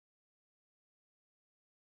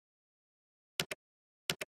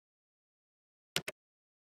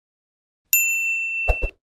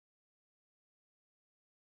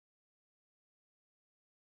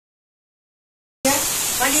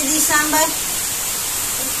What is this number?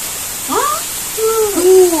 Huh?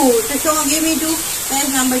 2. So show, give me 2. Where's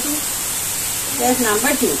number 2? Where's number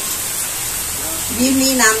 2? Give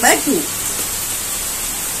me number 2.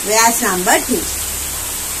 Where's number 2?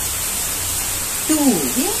 2.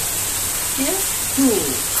 Here? Here? 2.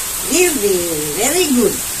 Give me. Very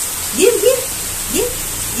good. Give.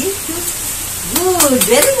 Good.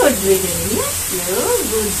 Very good. Yes,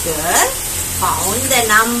 good girl. Found the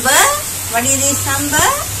number. What is this number?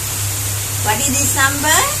 What is this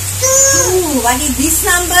number? 2. What is this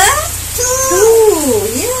number?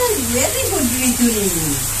 2. Yes, very good, Rituni.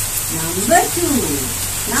 Number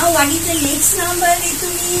 2. Now what is the next number,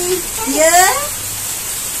 Rituni? Here.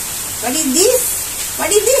 What is this? What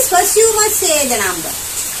is this? First you must say the number.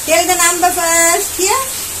 Tell the number first. Here.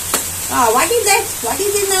 What is that? What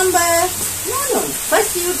is the number? No.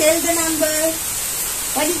 First you tell the number.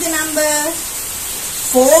 What is the number?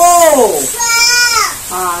 4.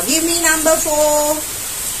 Give me number 4.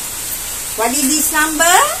 What is this number?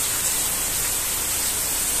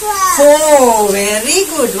 4. Very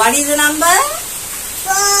good. What is the number?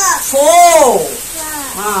 4.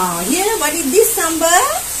 Here, what is this number?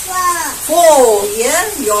 4.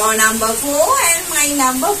 Here, your number 4 and my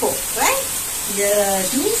number 4. Right? Here,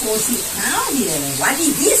 2, 4, 6. Now here, what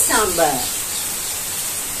is this number?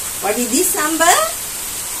 What is this number?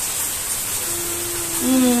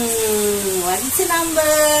 What is the number?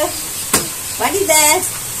 What is that?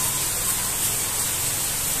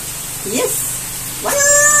 Yes. What?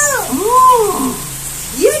 Oh,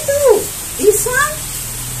 here too. This one?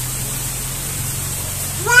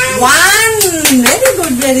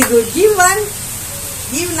 1. Very good. Give 1.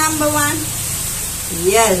 Give number 1.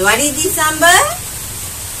 Yes. What is this number?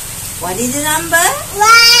 What is the number?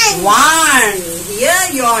 1. Here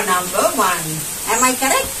your number 1. Am I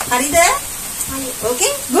correct? Harida? Okay,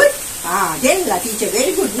 good. Then the teacher,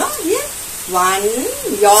 very good, no? Here, 1,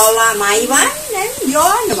 your one, my 1, and your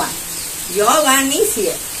 1. Your 1 is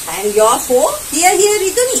here, and your 4. Here,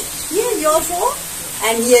 Rituni. Here, your 4,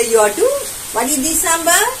 and here your 2. What is this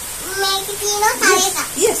number?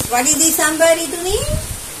 Yes. What is this number, Rituni?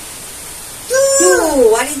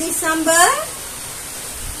 2. What is this number?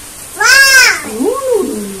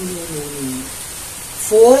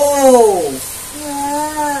 4.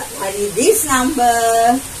 What is this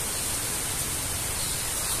number?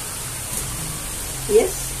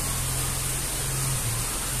 Yes.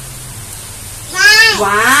 1.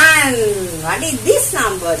 What is this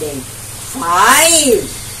number then? 5.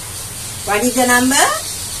 What is the number?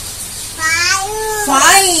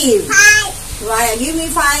 5. Why? Give me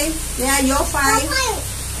 5. Where are your 5?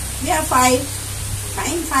 Where 5?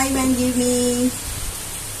 Find 5 and give me.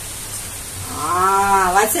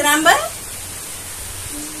 What's the number?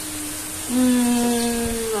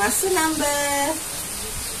 What's the number?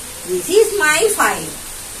 This is my 5.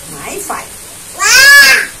 My 5.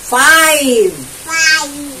 5.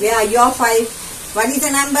 Where are your 5? What is the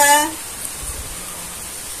number?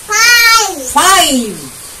 5.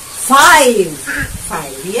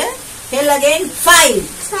 5. Here. Tell again.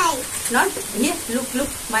 5. Not here.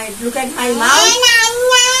 Look at my mouth.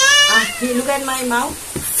 Here, look at my mouth.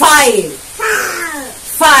 5.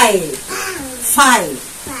 5.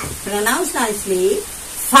 Pronounce nicely.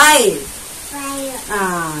 5.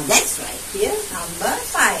 That's right. Here, number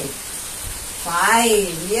 5.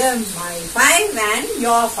 5. Here, my 5 and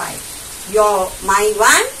your 5. My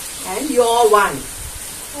 1 and your 1.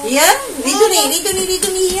 Here, Rituni,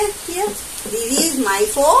 here. This is my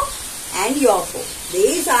 4 and your 4.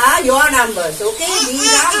 These are your numbers, okay? These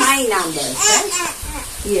are my numbers. Right?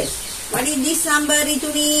 Yes. What is this number,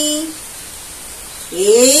 Rituni?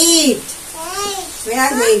 8.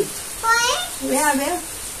 Where is 8? Where?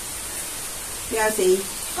 Where's 8?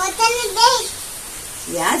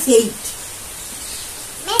 Yes, 8.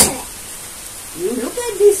 You look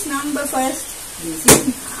at this number first. This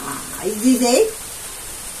is this 8?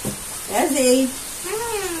 There's 8.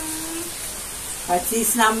 What's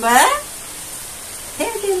this number?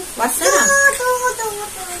 Tell. What's the number?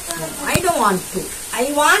 No, I don't want 2.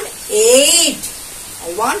 I want 8.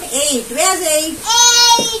 Where's 8?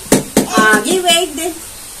 Give 8 then.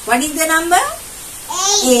 What is the number?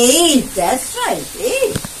 8. That's right.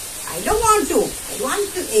 8. I don't want 2. I want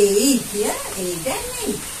 8. Here, 8 and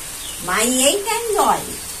 8. My 8 and your 8.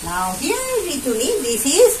 Now here, Rituni, this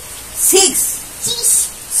is 6.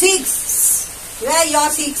 6. Where your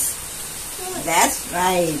 6? That's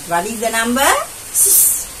right. What is the number?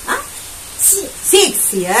 6.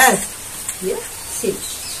 6. Yes. Here,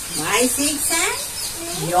 6. My 6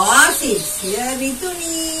 and your 6. Here,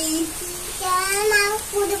 Rituni.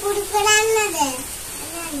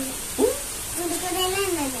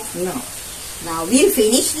 No. Now we'll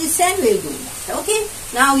finish this and we'll do that. Okay.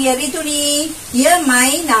 Now here Rituni, here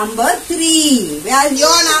my number 3. Where's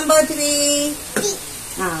your number 3?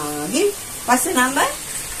 Give. What's the number?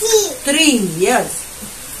 3. Yes.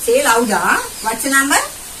 Say louder. What's the number?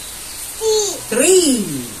 3.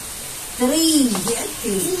 3. Here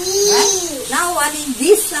 3. Right? Now what is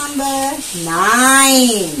this number?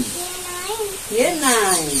 9. Here 9.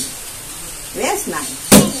 Where's 9?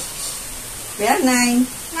 Where 9? 9.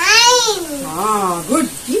 Ah, good.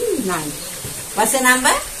 9. What's the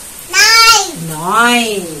number? 9.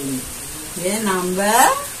 9. The number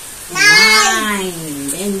 9.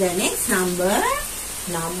 Then the next number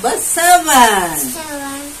 7. 7.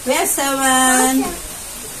 Where's 7?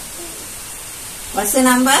 What's the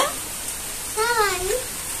number? 7.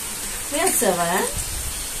 Where's 7?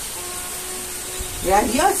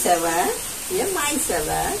 Where's your 7? Here's my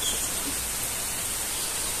 7.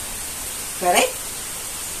 Correct?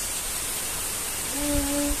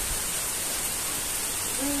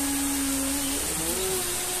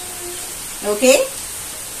 Okay?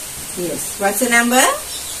 Yes. What's the number?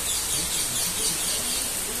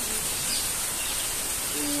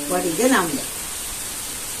 What is the number?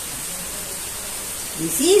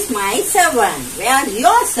 This is my 7. Where is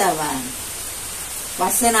your 7?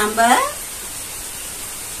 What's the number?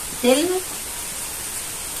 Tell me.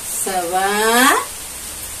 7.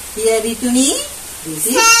 Here Rituni. This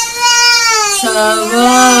is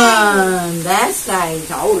 7. That's right.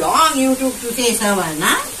 How long you took to say 7,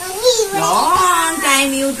 huh? Long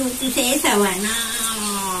time you took to say 7.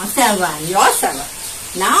 7. Your 7.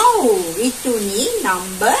 Now, Rituni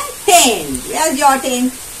number 10. Where's your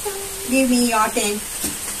 10? Give me your 10.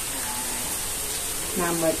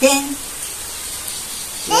 Number 10.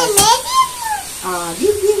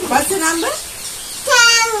 Give. What's the number?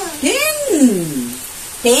 10.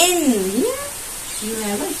 10. You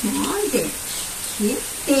have a small 10. Here,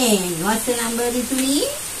 10. What's the number, Rituni?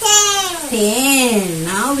 10.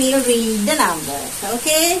 Now we'll read the numbers.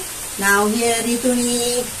 Okay? Now here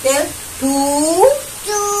Rituni tell 2,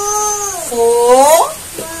 4,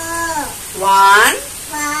 1,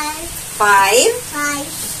 5,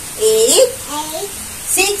 8,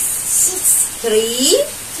 6, 3,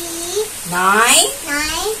 9,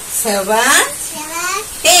 7,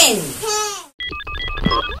 10.